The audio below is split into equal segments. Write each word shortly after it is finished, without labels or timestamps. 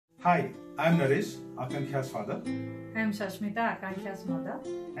Hi, I'm Naresh, Akankhya's father. I'm Shashmita, Akankhya's mother.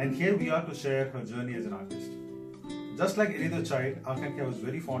 And here we are to share her journey as an artist. Just like any other child, Akankhya was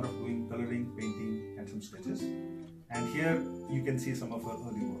very fond of doing coloring, painting and some sketches. And here you can see some of her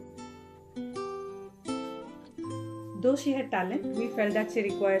early work. Though she had talent, we felt that she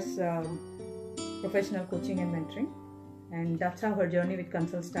requires professional coaching and mentoring. And that's how her journey with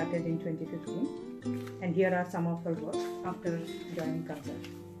Konsult started in 2015. And here are some of her work after joining Konsult.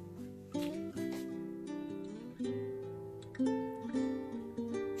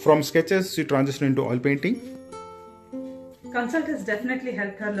 From sketches, she transitioned into oil painting. Konsult has definitely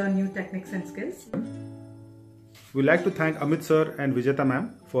helped her learn new techniques and skills. We'd like to thank Amit sir and Vijeta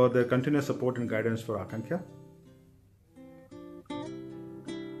ma'am for their continuous support and guidance for Akankhya.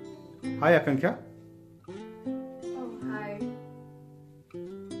 Hi Akankhya. Oh, hi.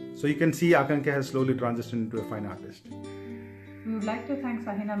 So you can see Akankhya has slowly transitioned into a fine artist. We would like to thank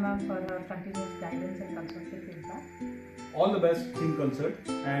Sahina ma'am for her continuous guidance and constructive feedback. All the best in Konsult,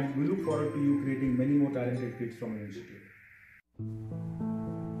 and we look forward to you creating many more talented kids from your institute.